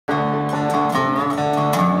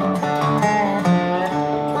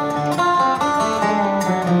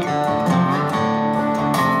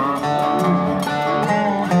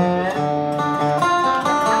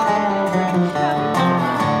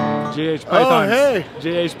Pythons.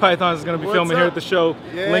 Hey. JH Pythons is going to be filming here at the show.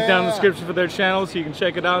 Yeah. Link down in the description for their channel so you can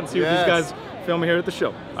check it out and see what these guys filming here at the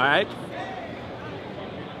show. All right?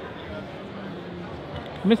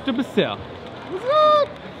 Mr. Bassell. What's up?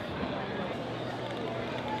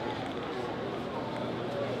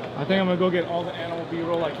 I think I'm going to go get all the animal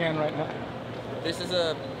B-roll I can right now. This is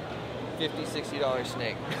a $50, $60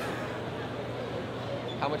 snake.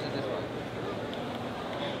 How much is this one?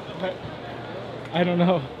 I don't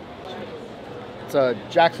know. It's a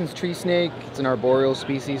Jackson's tree snake. It's an arboreal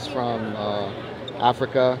species from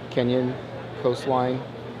Africa, Kenyan coastline.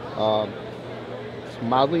 It's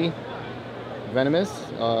mildly venomous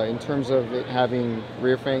in terms of it having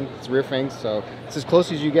rear fangs. It's rear fangs, so it's as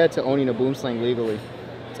close as you get to owning a boom slang legally.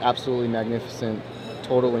 It's absolutely magnificent.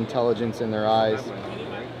 Total intelligence in their eyes.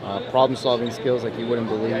 Problem-solving skills like you wouldn't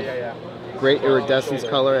believe. Great iridescence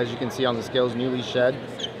color, as you can see on the scales, newly shed.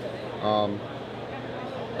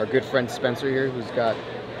 Our good friend Spencer here, who's got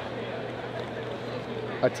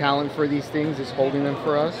a talent for these things, is holding them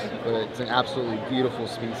for us, but it's an absolutely beautiful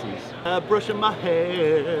species. Brushing my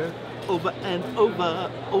hair over and over,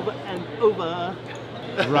 over and over.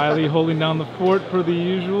 Riley holding down the fort per the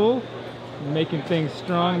usual, making things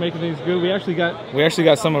strong, making things good. We actually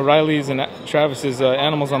got some of Riley's and Travis's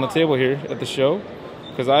animals on the table here at the show,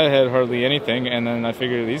 because I had hardly anything, and then I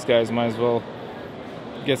figured these guys might as well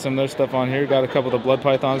get some of their stuff on here. Got a couple of the blood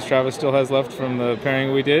pythons Travis still has left from the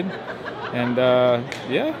pairing we did, and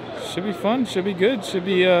yeah, should be fun, should be good, should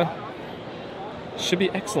be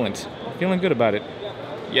excellent. Feeling good about it.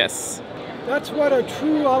 Yes. That's what a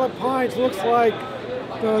true olive pines looks like.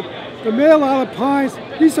 The male olive pines,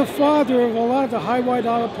 he's the father of a lot of the high white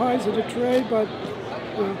olive pines in the trade, but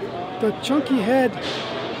the chunky head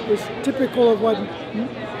is typical of what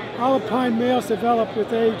olive pine males develop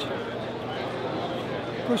with age.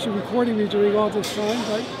 Of course, you're recording me during all this time,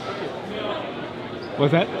 right?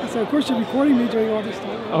 What's that? I said, of course, you're recording me during all this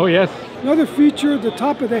time. Right? Oh, yes. Another feature, the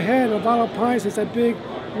top of the head of olive pines is that big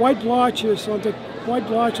white blotches on the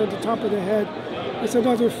top of the head. It's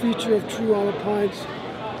another feature of true olive pines.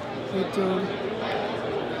 But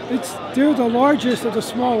they're the largest of the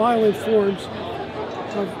small island forms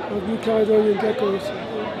of New Caledonian geckos.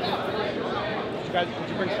 Did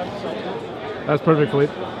you bring some? That's perfect,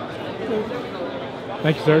 Philippe.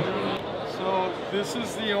 Thank you, sir. So this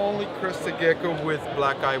is the only crested gecko with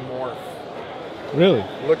black eye morph. Really?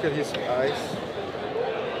 Look at his eyes.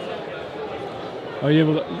 Are you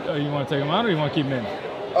able to, you want to take them out or you want to keep them in?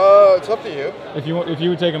 It's up to you. If you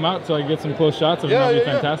would take them out so I can get some close shots of them, that'd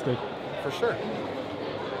be fantastic. For sure.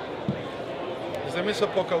 His name is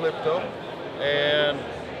Apocalypto, and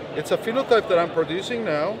it's a phenotype that I'm producing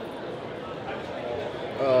now.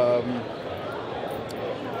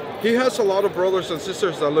 He has a lot of brothers and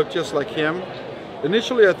sisters that look just like him.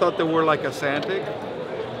 Initially I thought they were like Axanthic,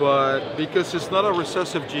 but because it's not a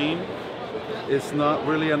recessive gene, it's not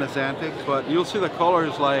really an Axanthic, but you'll see the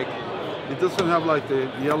colors, like it doesn't have like the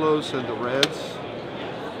yellows and the reds.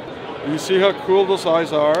 You see how cool those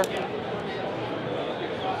eyes are?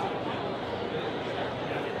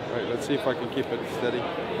 Alright, let's see if I can keep it steady.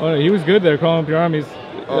 Oh, he was good there, calling up your armies.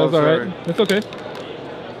 That was all right. That's okay.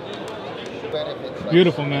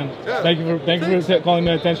 Beautiful, man. Yeah. Thank you for calling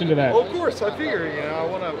my attention to that. Of course, I figure, you know,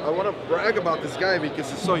 I wanna brag about this guy because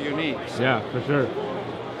it's so unique. So. Yeah, for sure.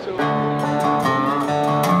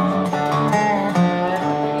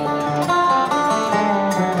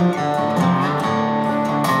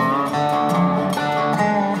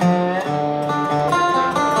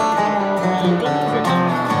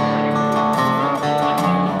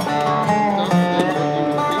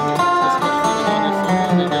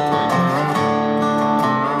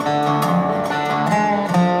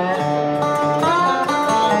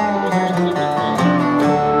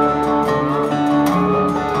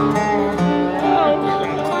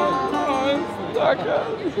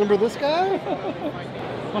 Remember this guy?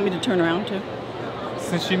 Want me to turn around too?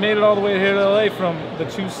 Since she made it all the way here to LA from the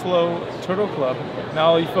Too Slow Turtle Club, now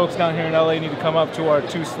all you folks down here in LA need to come up to our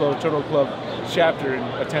Too Slow Turtle Club chapter and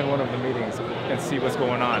attend one of the meetings and see what's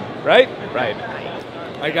going on. Right? Right.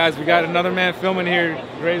 All right, guys, we got another man filming here,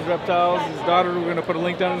 Gray's Reptiles, his daughter. We're going to put a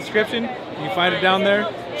link down in the description. You can find it down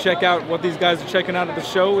there. Check out what these guys are checking out at the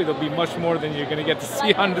show. It'll be much more than you're going to get to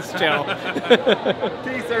see on this channel.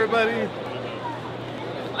 Peace, everybody.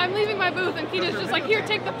 I'm leaving my booth and Keena's just like, here,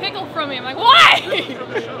 take the pickle from me. I'm like, why?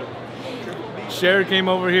 Cher came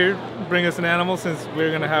over here to bring us an animal since we're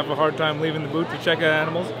going to have a hard time leaving the booth to check out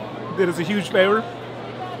animals. Did us a huge favor.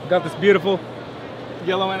 Got this beautiful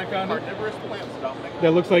yellow anaconda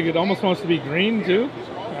that looks like it almost wants to be green too.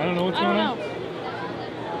 I don't know what's going on.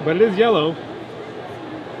 But it is yellow.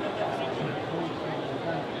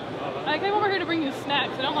 came over here to bring you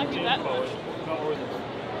snacks. I don't like you that much.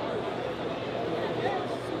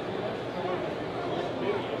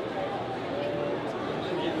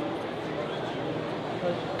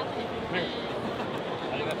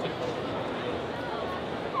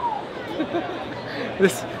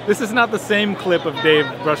 This is not the same clip of Dave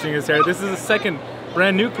brushing his hair. This is a second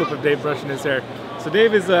brand new clip of Dave brushing his hair. So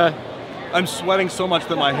Dave is I'm sweating so much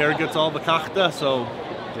that my hair gets all the kachta, so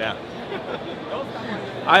yeah.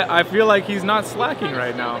 I feel like he's not slacking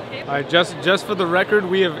right now. All right, just for the record,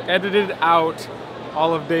 we have edited out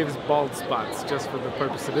all of Dave's bald spots just for the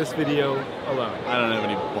purpose of this video alone. I don't have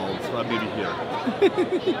any bald spot, maybe here.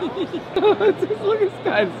 Look at this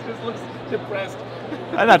guy, he just looks depressed.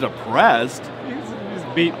 I'm not depressed. He's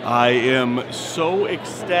beat. I am so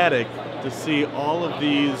ecstatic to see all of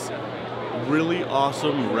these really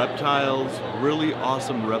awesome reptiles, really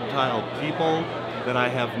awesome reptile people that I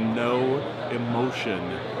have no emotion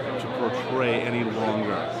to portray any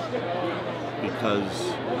longer.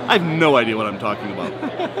 Because I have no idea what I'm talking about.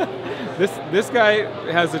 This guy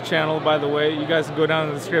has a channel, by the way. You guys can go down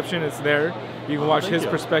in the description, it's there. You can watch his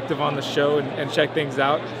perspective on the show and check things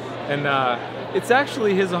out. And it's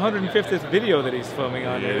actually his 150th video that he's filming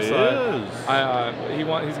on here. So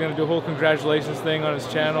he's going to do a whole congratulations thing on his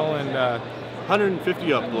channel, and 150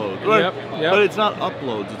 uploads. Yep. But it's not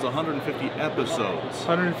uploads, it's 150 episodes.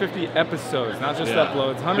 150 episodes, not just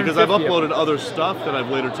uploads. Because I've uploaded other stuff that I've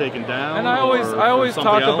later taken down. And I always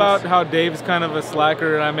talk about how Dave's kind of a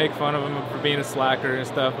slacker, and I make fun of him for being a slacker and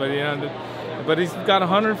stuff. But but he's got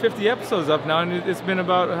 150 episodes up now, and it's been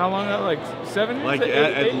about how long now? Like 7 years? Like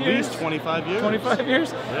at least 25 years. 25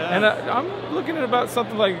 years? Yeah. And I'm looking at about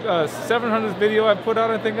something like 700th video I put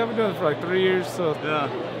out. I think I've been doing it for like 3 years. So yeah,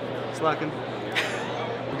 slacking.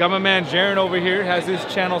 We got my man Jaron over here, has his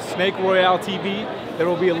channel Snake Royale TV. There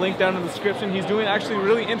will be a link down in the description. He's doing actually a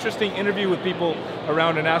really interesting interview with people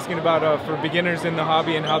around and asking about for beginners in the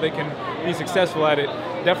hobby and how they can be successful at it.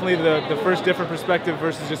 Definitely the first different perspective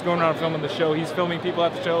versus just going around filming the show. He's filming people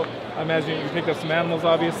at the show. I imagine you picked up some animals,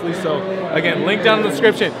 obviously. So again, link down in the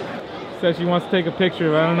description. Says she wants to take a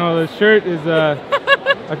picture. I don't know. The shirt is.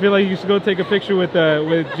 I feel like you should go take a picture with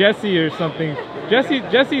Jesse or something. Jesse's.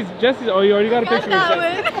 Oh, you already got a picture with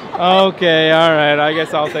Jesse. Okay, all right. I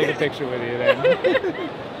guess I'll take a picture with you then.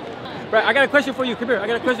 Right, I got a question for you. Come here. I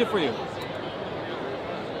got a question for you.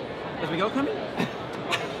 Is Miguel coming?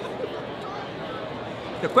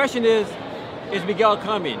 The question is Miguel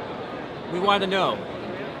coming? We want to know.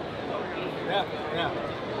 Yeah.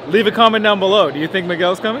 Leave a comment down below. Do you think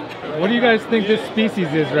Miguel's coming? What do you guys think this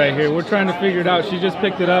species is right here? We're trying to figure it out. She just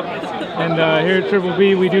picked it up. And here at Triple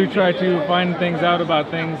B, we do try to find things out about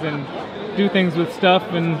things and do things with stuff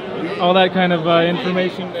and all that kind of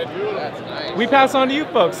information that we pass on to you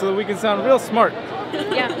folks so that we can sound real smart.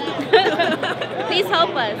 Yeah. Please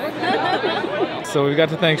help us. So we got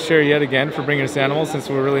to thank Sherry yet again for bringing us animals since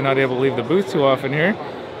we're really not able to leave the booth too often here.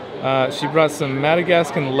 She brought some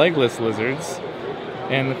Madagascan legless lizards.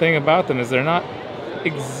 And the thing about them is they're not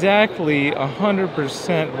exactly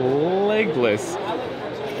 100% legless.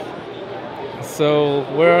 So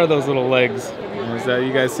where are those little legs? Is that,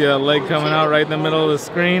 you guys see that leg coming out right in the middle of the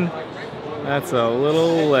screen? That's a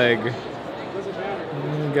little leg.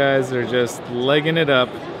 You guys are just legging it up.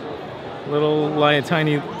 Little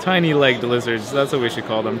tiny legged lizards. That's what we should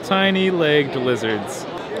call them. Tiny legged lizards.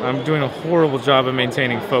 I'm doing a horrible job of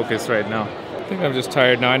maintaining focus right now. I think I'm just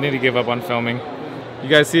tired now. I need to give up on filming. You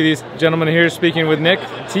guys see these gentlemen here speaking with Nick?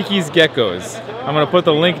 Tiki's Geckos. I'm going to put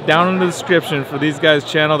the link down in the description for these guys'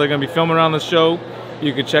 channel. They're going to be filming around the show.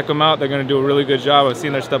 You can check them out. They're going to do a really good job. I've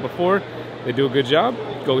seen their stuff before. They do a good job.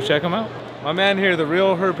 Go check them out. My man here, the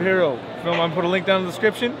real Herb Hero. I'm going to put a link down in the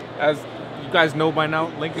description. As you guys know by now,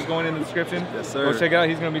 link is going in the description. Yes, sir. Go check it out.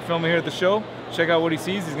 He's going to be filming here at the show. Check out what he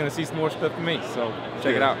sees. He's going to see some more stuff than me. So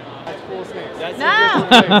check it out. No!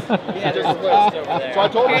 Here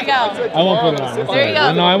you go. I won't put it on. There you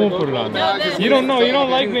go. No, I won't put it on. No, this. You don't know. You don't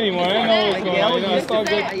like me anymore. I know what's going on. You know, it's all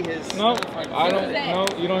good. No, I don't. No,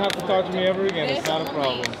 you don't have to talk to me ever again. It's not a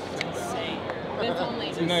problem. That's only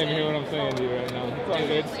You're not even hearing what I'm saying to you right now.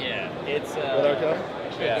 It's all good.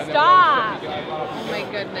 Yeah, it's Stop! Oh my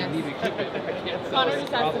goodness. Connor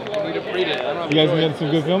just has to You guys been getting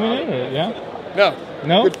some good filming in it? Yeah? No.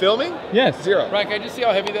 No? Good filming? Yes. 0. Right, can I just see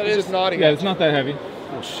how heavy that is? Just nodding. Yeah, it's not that heavy.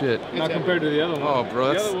 Oh shit. Not compared to the other one. Oh,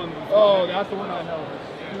 bro. The other one. Oh, that's the one I know.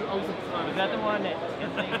 Is that the one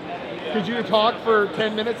that... Could you talk for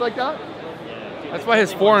 10 minutes like that? That's why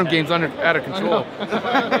his forearm game's out of control. Dude,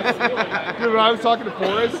 when I was talking to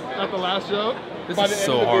Forrest at the last show, This is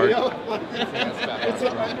so hard.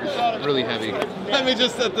 Really heavy. Let me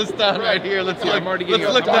just set this down right here. Let's look, I'm already getting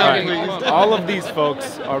let's look All down, right. please. All of these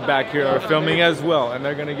folks are back here are filming as well, and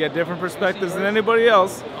they're going to get different perspectives than anybody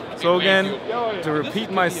else. So again, to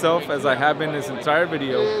repeat myself as I have been this entire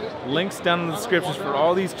video, links down in the descriptions for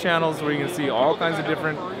all these channels where you can see all kinds of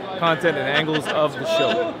different content and angles of the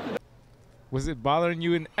show. Was it bothering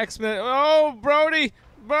you in X-Men? Oh, Brody!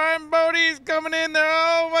 Brian Brody's coming in there.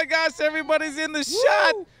 Oh my gosh, everybody's in the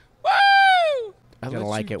shot. Woo! I don't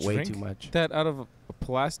like it way too much. That out of a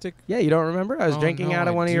plastic? Yeah, you don't remember? I was drinking out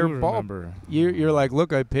of one of your bulb. You're like,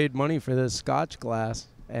 look, I paid money for this Scotch glass,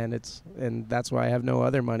 and that's why I have no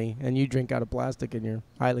other money. And you drink out of plastic, and you're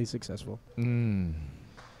highly successful.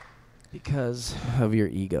 Because of your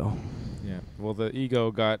ego. Yeah. Well, the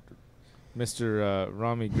ego got Mr.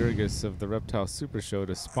 Rami Gurgis of the Reptile Super Show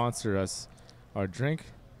to sponsor us our drink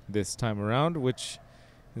this time around, which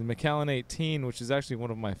is Macallan 18, which is actually one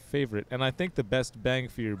of my favorite, and I think the best bang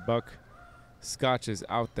for your buck scotches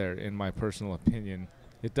out there, in my personal opinion.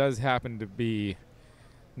 It does happen to be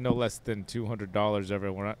no less than $200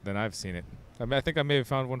 everywhere than I've seen it. I mean, I think I may have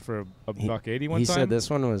found one for a $1.80 one time. He said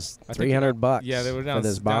this one was $300 yeah, they were down for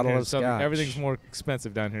this bottle of scotch. Everything's more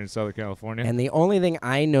expensive down here in Southern California. And the only thing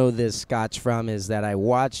I know this scotch from is that I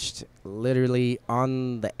watched literally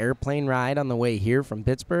on the airplane ride on the way here from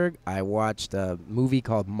Pittsburgh, I watched a movie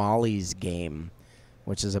called Molly's Game,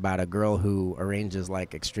 which is about a girl who arranges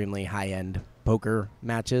like extremely high-end poker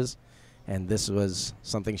matches, and this was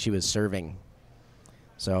something she was serving.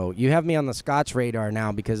 So you have me on the Scotch radar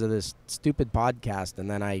now because of this stupid podcast, and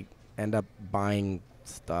then I end up buying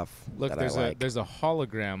stuff. Look, that there's a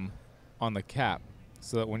hologram on the cap,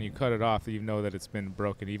 so that when you cut it off, you know that it's been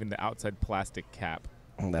broken. Even the outside plastic cap.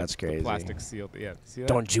 That's crazy. The plastic sealed. Yeah. See that?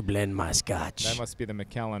 Don't you blend my Scotch. That must be the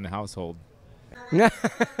Macallan household. It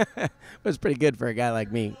was pretty good for a guy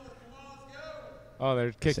like me. Oh,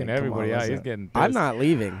 they're kicking everybody out. He's getting pissed. I'm not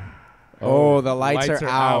leaving. Oh, the lights are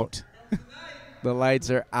out. The lights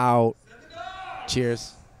are out.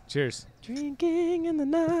 Cheers. Cheers. Drinking in the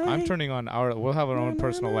night. I'm turning on we'll have our own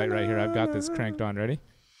personal light right here. I've got this cranked on. Ready?